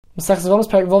The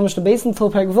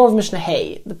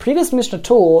previous Mishnah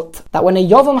taught that when a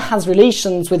Yavam has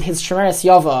relations with his Shemeres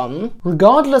Yavam,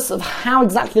 regardless of how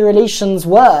exactly the relations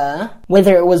were,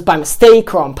 whether it was by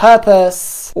mistake or on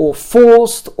purpose, or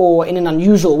forced or in an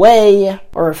unusual way,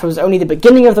 or if it was only the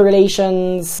beginning of the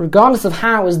relations, regardless of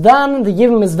how it was done, the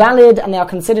Yavam is valid and they are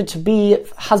considered to be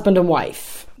husband and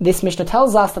wife. This Mishnah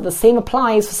tells us that the same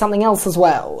applies for something else as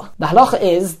well. The halacha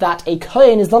is that a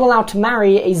Kohen is not allowed to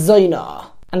marry a Zoina.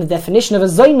 And the definition of a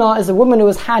Zoina is a woman who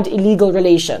has had illegal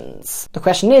relations. The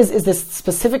question is this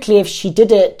specifically if she did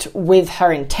it with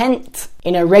her intent,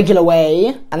 in a regular way?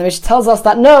 And the Mishnah tells us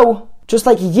that no, just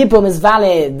like Yibum is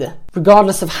valid,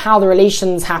 regardless of how the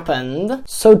relations happened,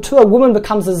 so too a woman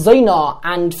becomes a Zoina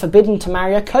and forbidden to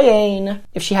marry a Kohen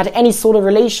if she had any sort of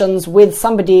relations with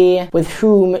somebody with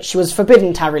whom she was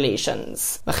forbidden to have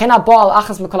relations.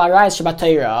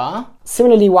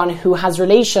 Similarly, one who has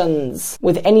relations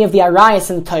with any of the Arayas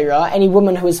in the Torah, any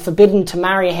woman who is forbidden to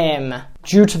marry him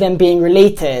due to them being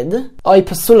related, or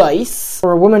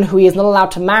a woman who he is not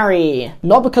allowed to marry,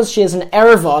 not because she is an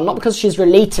erva, not because she is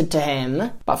related to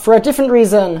him, but for a different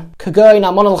reason. For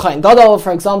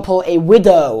example, a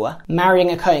widow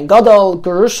marrying a Kohen Gadol,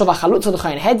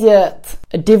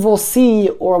 a divorcee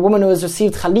or a woman who has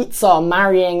received chalitza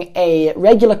marrying a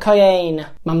regular Kohen,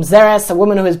 mamzeres, a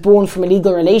woman who is born from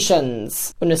illegal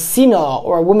relations, unesina,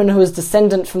 or a woman who is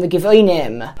descendant from the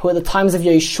Givonim, who at the times of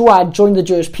Yeshua joined the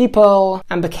Jewish people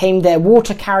and became their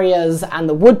water carriers and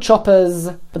the wood choppers,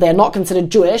 but they are not considered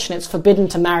Jewish and it's forbidden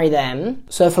to marry them.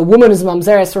 So if a woman is a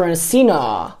mamzeres or an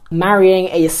esina, marrying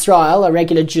a Yisrael, a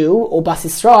regular Jew, or Bas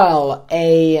Yisrael,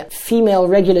 a female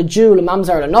regular Jew, a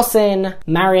mamzer or a nosin,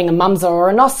 marrying a mamzer or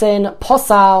a nosin,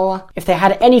 posal, if they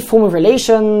had any form of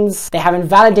relations, they have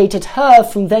invalidated her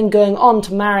from then going on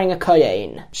to marrying a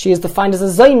Kohen. She is defined as a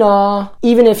Zoina,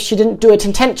 even if she didn't do it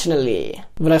intentionally.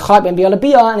 And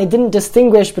they didn't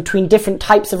distinguish between different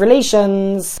types of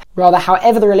relations. Rather,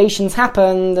 however the relations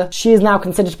happened, she is now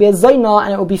considered to be a Zoina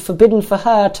and it will be forbidden for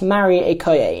her to marry a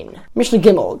Kohen. Mishnah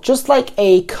Gimel, just like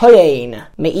a Kohen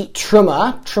may eat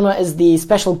Truma, Truma is the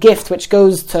special gift which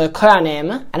goes to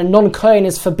Kohanim, and a non-Kohen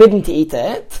is forbidden to eat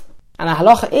it. And the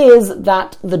halacha is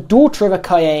that the daughter of a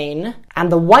Kohen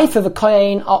and the wife of a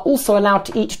Kohen are also allowed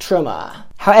to eat Truma.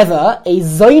 However, a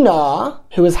Zoina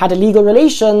who has had illegal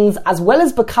relations, as well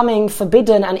as becoming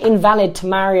forbidden and invalid to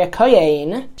marry a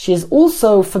Kohen, she is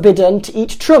also forbidden to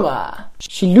eat Truma.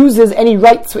 She loses any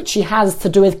rights which she has to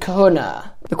do with Kahuna.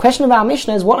 The question of our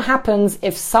Mishnah is what happens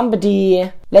if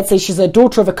somebody, let's say she's a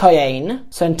daughter of a Kohen,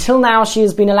 so until now she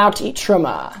has been allowed to eat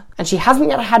Truma, and she hasn't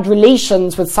yet had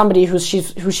relations with somebody who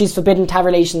she's forbidden to have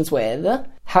relations with.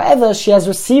 However, she has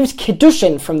received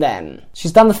Kiddushin from them.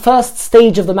 She's done the first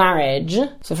stage of the marriage.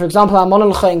 So for example,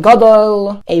 Amon Kohen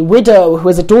Gadol, a widow who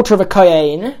is a daughter of a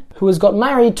Kohen, who has got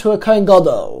married to a Kohen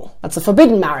Gadol. That's a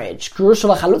forbidden marriage. Or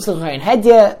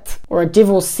a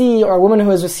divorcee, or a woman who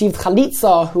has received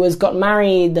Chalitza, who has got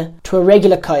married to a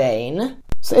regular Kohen.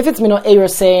 So if it's Minot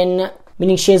Erosin,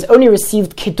 meaning she has only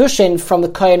received Kiddushin from the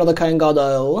Kohen or the Kohen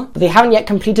Gadol, but they haven't yet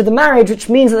completed the marriage, which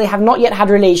means that they have not yet had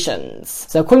relations.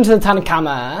 So according to the Tanna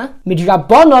Kama,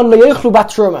 Midrabanan lo yochlu bat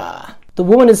truma. The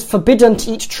woman is forbidden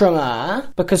to eat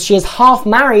Truma because she is half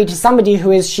married to somebody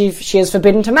who she is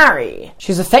forbidden to marry.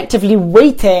 She's effectively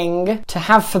waiting to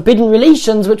have forbidden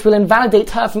relations which will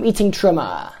invalidate her from eating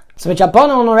Truma. So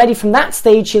Midrabanan already from that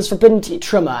stage she is forbidden to eat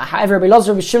Truma. However, Rabbi Elazar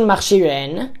Rabbi Shimon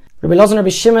Machshirin, Rabbi Elazar and Rabbi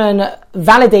Shimon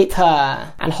validate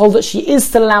her and hold that she is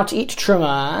still allowed to eat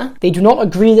Truma. They do not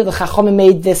agree that the Chachamim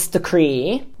made this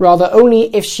decree. Rather,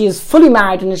 only if she is fully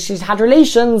married and if she's had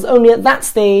relations, only at that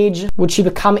stage would she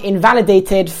become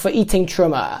invalidated for eating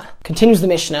Truma. Continues the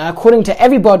Mishnah, according to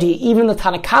everybody, even the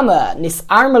Tanna Kama,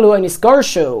 nis'armalu and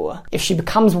nisgarshu, if she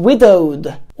becomes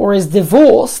widowed or is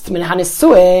divorced, min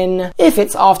hanisuin, if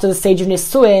it's after the stage of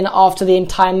nisuin, after the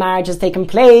entire marriage has taken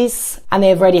place, and they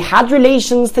have already had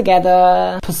relations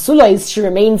together, pasulais, she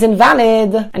remains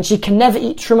invalid, and she can never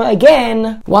eat Truma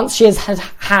again once she has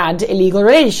had illegal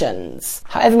relations.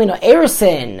 However, min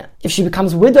erusin, if she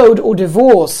becomes widowed or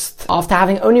divorced after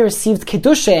having only received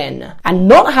Kiddushin and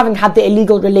not having had the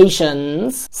illegal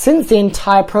relations, since the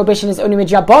entire prohibition is only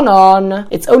midrabanan,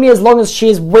 it's only as long as she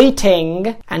is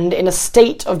waiting and in a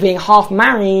state of being half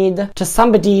married to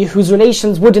somebody whose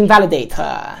relations would invalidate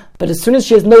her. But as soon as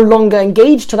she is no longer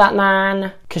engaged to that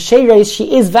man, kasheres,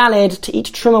 she is valid to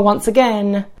eat Truma once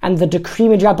again, and the decree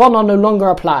midrabanan no longer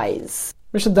applies.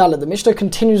 Mishnah Daled. The Mishnah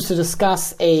continues to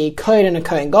discuss a Kohen and a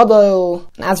Kohen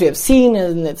Gadol. And as we have seen,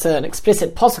 and it's an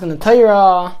explicit pasuk in the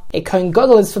Torah, a Kohen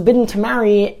Gadol is forbidden to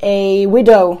marry a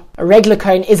widow. A regular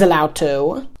Kohen is allowed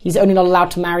to. He's only not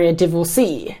allowed to marry a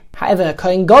divorcee. However, a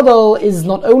Kohen Gadol is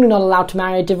not only not allowed to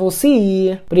marry a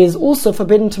divorcee, but he is also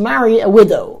forbidden to marry a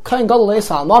widow. Kohen Gadol is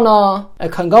almana. A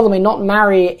Kohen Gadol may not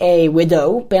marry a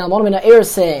widow,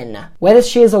 whether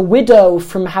she is a widow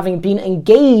from having been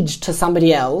engaged to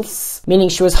somebody else, meaning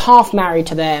she was half married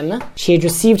to them, she had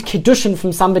received kiddushin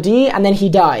from somebody and then he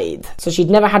died. So she'd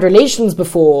never had relations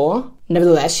before,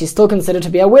 nevertheless she's still considered to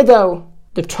be a widow.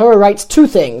 The Torah writes two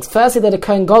things. Firstly, that a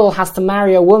Kohen Gadol has to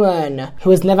marry a woman who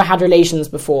has never had relations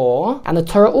before. And the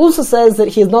Torah also says that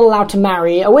he is not allowed to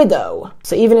marry a widow.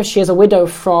 So even if she is a widow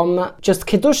from just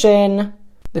Kiddushin,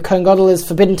 the Kohen Gadol is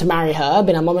forbidden to marry her,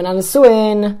 bin hamom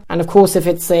nesuin. And of course, if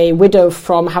it's a widow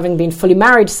from having been fully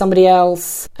married to somebody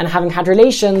else and having had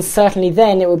relations, certainly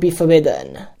then it would be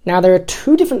forbidden. Now, there are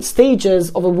two different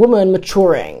stages of a woman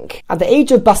maturing. At the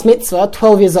age of Bas Mitzvah,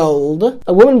 12 years old,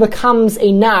 a woman becomes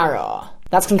a Nara.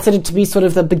 That's considered to be sort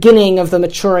of the beginning of the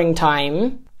maturing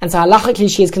time. And so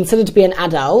halachically she is considered to be an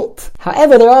adult.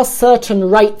 However, there are certain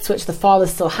rights which the father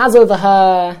still has over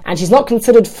her, and she's not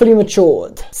considered fully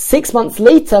matured. 6 months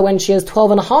later, when she is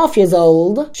 12 and a half years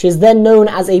old, she is then known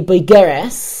as a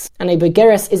bogeres. And a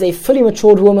bogeres is a fully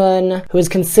matured woman who is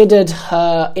considered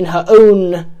in her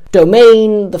own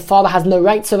domain. The father has no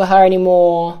rights over her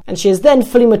anymore, and she is then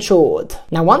fully matured.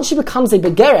 Now, once she becomes a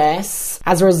begeres,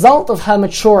 as a result of her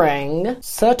maturing,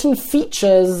 certain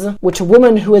features which a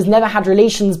woman who has never had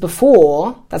relations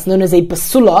before, that's known as a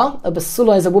basula. A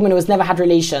basula is a woman who has never had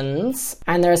relations,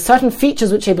 and there are certain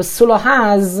features which a basula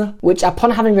has, which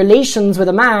upon having relations with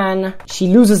a man, she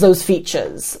loses those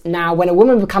features. Now, when a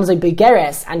woman becomes a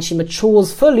begeres and she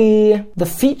matures fully, the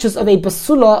features of a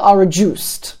basula are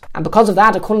reduced. And because of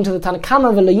that, according to the Tanna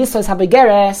Kama, v'lo yisros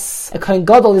habegeres, a Kohen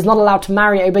Gadol is not allowed to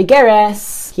marry a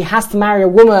begeres. He has to marry a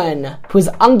woman who is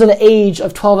under the age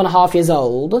of 12 and a half years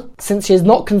old, since she is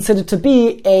not considered to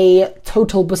be a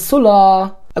total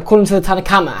basula, according to the Tanna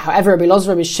Kama. However, Rabbi Elazar,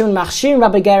 Rabbi Shimon machshirin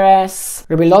begeres.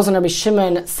 Rabbi Elazar and Rabbi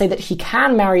Shimon say that he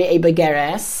can marry a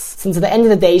begeres, since at the end of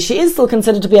the day she is still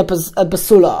considered to be a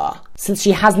basula, since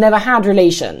she has never had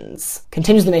relations.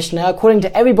 Continues the Mishnah, according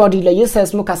to everybody, lo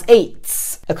yisros mukas eitz.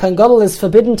 A Kohen Gadol is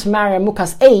forbidden to marry a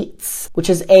mukas eitz, which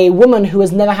is a woman who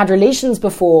has never had relations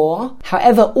before.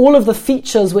 However, all of the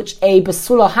features which a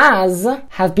basula has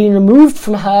have been removed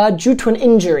from her due to an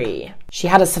injury. She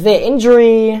had a severe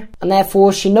injury, and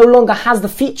therefore she no longer has the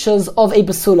features of a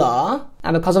basula,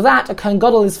 and because of that, a Kohen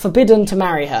Gadol is forbidden to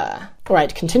marry her.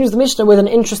 Alright, continues the Mishnah with an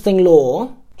interesting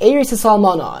law. Eris is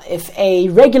almana, if a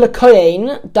regular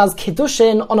Kohen does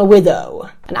kiddushin on a widow.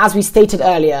 And as we stated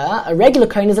earlier, a regular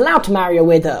Kohen is allowed to marry a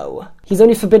widow. He's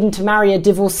only forbidden to marry a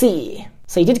divorcee.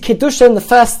 So he did kiddushin, the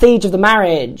first stage of the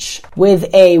marriage,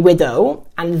 with a widow,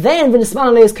 and then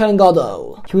v'nisman is Kohen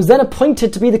Gadol. He was then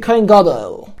appointed to be the Kohen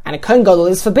Gadol. And a Kohen Gadol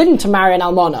is forbidden to marry an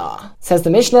almana. Says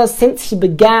the Mishnah, since he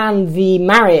began the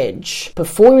marriage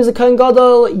before he was a Kohen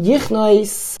Gadol,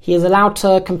 yichnois, he is allowed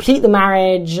to complete the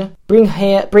marriage, bring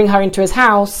her into his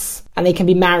house, and they can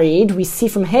be married. We see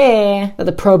from here that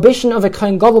the prohibition of a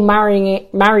Kohen Gadol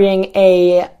marrying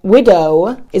a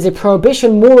widow is a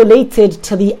prohibition more related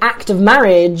to the act of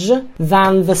marriage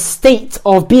than the state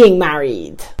of being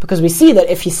married. Because we see that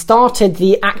if he started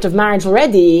the act of marriage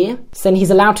already, then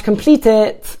he's allowed to complete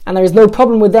it, and there is no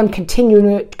problem with them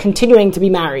continuing to be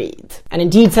married. And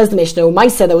indeed, says the Mishnah,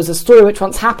 Umaisa, there was a story which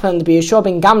once happened by Yehoshua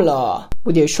ben Gamla,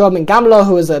 with Yehoshua ben Gamla,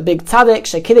 who was a big tzaddik,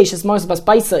 shekidesh es Marsa bas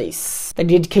Baisos, that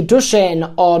he did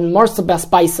kiddushin on Marsa bas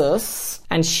Baisos,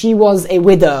 and she was a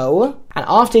widow. And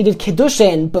after he did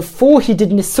kiddushin, before he did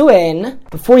nisuin,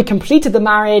 before he completed the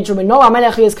marriage,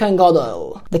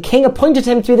 the king appointed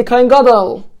him to be the Kohen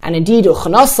Gadol. And indeed,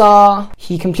 uchanasa,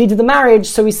 he completed the marriage,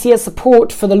 so we see a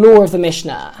support for the law of the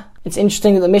Mishnah. It's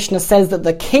interesting that the Mishnah says that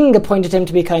the king appointed him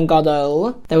to be Kohen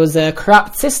Gadol. There was a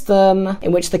corrupt system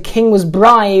in which the king was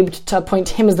bribed to appoint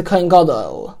him as the Kohen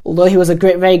Gadol. Although he was a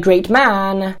very great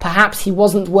man, perhaps he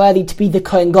wasn't worthy to be the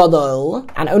Kohen Gadol,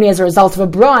 and only as a result of a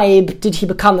bribe did he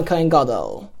become the Kohen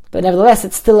Gadol. But nevertheless,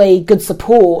 it's still a good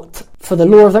support for the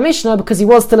law of the Mishnah because he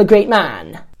was still a great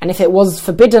man. And if it was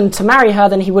forbidden to marry her,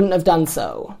 then he wouldn't have done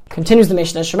so. Continues the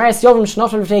Mishnah, Shemeres Yovam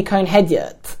shenot l'fnei Kohen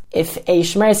Hedyot. If a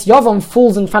Shemeres Yovam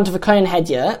falls in front of a Kohen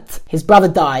Hedyot, his brother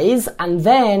dies, and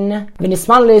then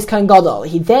v'nisman lo is Kohen Gadol.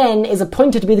 He then is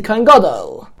appointed to be the Kohen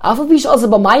Gadol.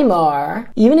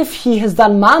 Even if he has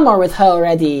done mamar with her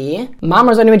already,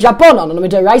 mamar is only with Jabonon, on a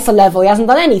Midaraisa level, he hasn't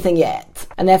done anything yet.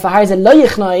 And therefore,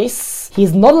 he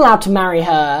is not allowed to marry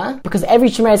her, because every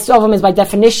Shemeres Yovam is by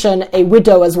definition a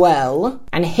widow as well.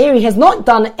 And here he has not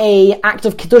done a act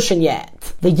of kiddushin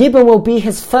yet. the Yibum will be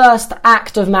his first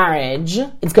act of marriage.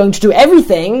 It's going to do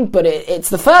everything, but it's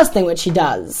the first thing which he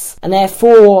does. And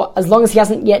therefore, as long as he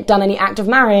hasn't yet done any act of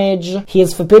marriage, he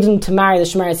is forbidden to marry the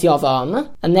Shemeres Yavam,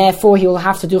 and therefore he will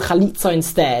have to do Chalitza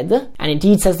instead. And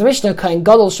indeed, says the Mishnah, Kohen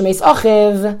Gadol Shemeis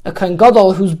Achiv, a Kohen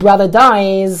Gadol whose brother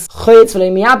dies, Choyetz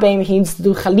V'lo Miyabim, he needs to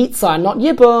do Chalitza and not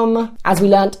Yibum, as we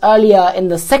learnt earlier in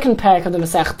the second parak of the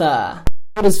Masechta.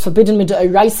 It is forbidden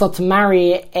midoraisa to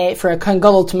marry for a Kohen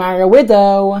Gadol to marry a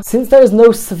widow. Since there is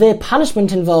no severe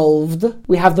punishment involved,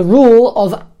 we have the rule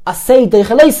of aseh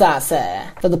deicheleisa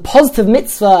aseh, that the positive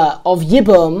mitzvah of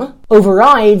Yibum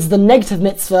overrides the negative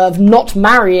mitzvah of not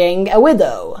marrying a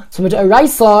widow. So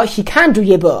midoraisa, he can do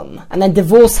Yibum, and then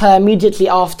divorce her immediately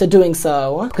after doing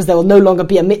so, because there will no longer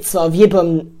be a mitzvah of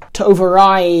Yibum to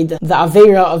override the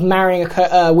Avera of marrying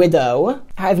a widow.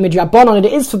 However, midrabanan,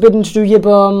 it is forbidden to do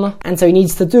Yibum, and so he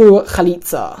needs to do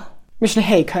Chalitza. Mishnah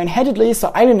Hey, Kohen Hededli,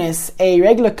 so Eilenis, a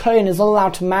regular Kohen is not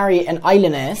allowed to marry an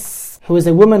Eilenis, who is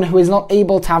a woman who is not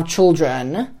able to have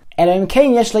children, unless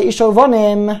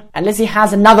he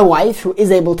has another wife who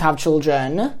is able to have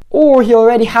children, or he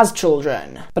already has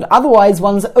children. But otherwise,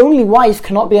 one's only wife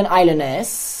cannot be an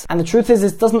Eilenis, and the truth is,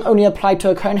 this doesn't only apply to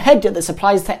a Kohen Heded, this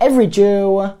applies to every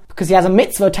Jew, because he has a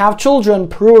mitzvah to have children,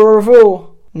 Peru or Revu.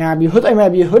 Now Rabbi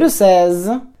Yehuda says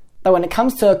that when it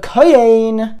comes to a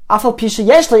Kohen,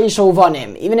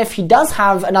 even if he does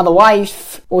have another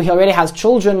wife, or he already has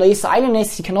children,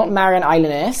 he cannot marry an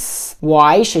Eilenis.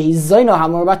 Why?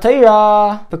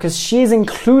 Because she is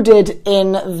included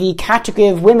in the category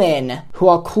of women who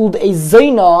are called a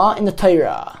Zaina in the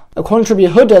Torah. According to Rabbi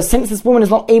Yehuda, since this woman is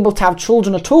not able to have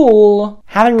children at all,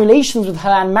 having relations with her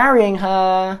and marrying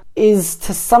her is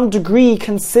to some degree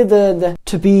considered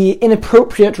to be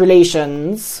inappropriate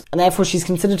relations, and therefore she's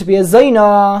considered to be a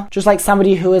Zaina, just like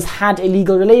somebody who has had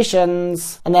illegal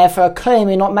relations, and therefore a Kohen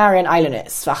may not marry an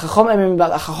Eilenis. The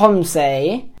Chacham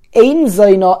say, Ein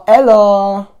Zaina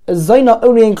Ella. A Zaina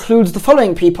only includes the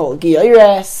following people: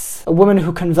 Giyores, a woman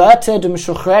who converted,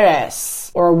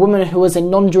 Meshuchreres, or a woman who was a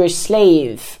non-Jewish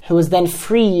slave, who was then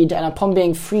freed, and upon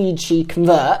being freed she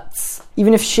converts.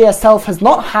 Even if she herself has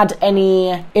not had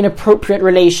any inappropriate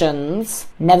relations,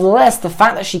 nevertheless, the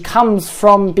fact that she comes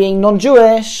from being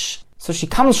non-Jewish, so she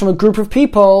comes from a group of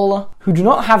people who do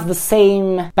not have the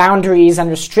same boundaries and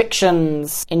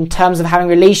restrictions in terms of having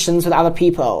relations with other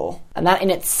people. And that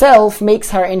in itself makes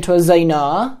her into a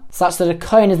Zaina, such that a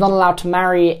Kohen is not allowed to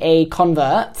marry a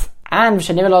convert. And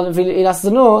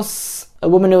a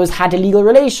woman who has had illegal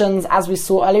relations, as we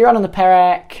saw earlier on in the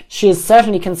Perek, she is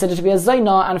certainly considered to be a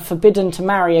Zaina and forbidden to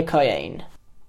marry a Kohen.